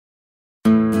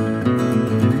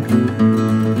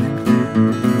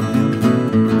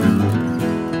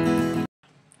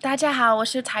大家好，我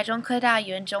是台中科大语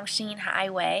言中心海艾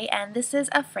薇 and this is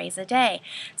a phrase a day.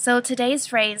 So today's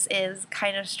phrase is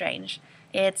kind of strange.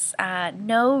 It's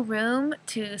no room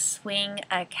to swing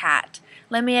a cat.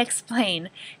 Let me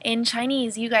explain. In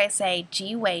Chinese, you guys say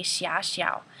机位狭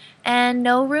小. And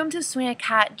no room to swing a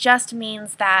cat just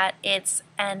means that it's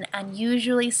an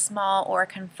unusually small or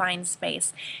confined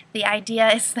space. The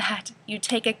idea is that you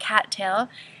take a cattail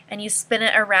and you spin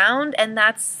it around, and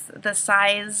that's the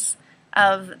size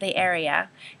of the area.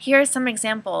 Here are some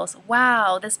examples.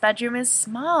 Wow, this bedroom is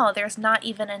small. There's not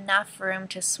even enough room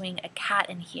to swing a cat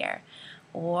in here.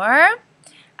 Or,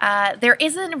 there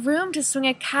isn't room to swing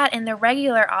a cat in the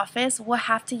regular office. We'll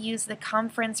have to use the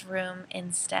conference room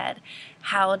instead.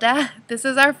 好的, this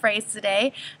is our phrase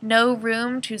today. No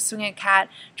room to swing a cat.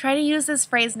 Try to use this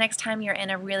phrase next time you're in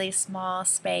a really small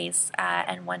space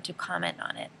and want to comment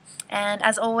on it. And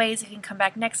as always, you can come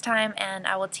back next time and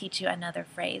I will teach you another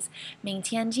phrase. 明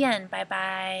天见, bye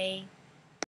bye.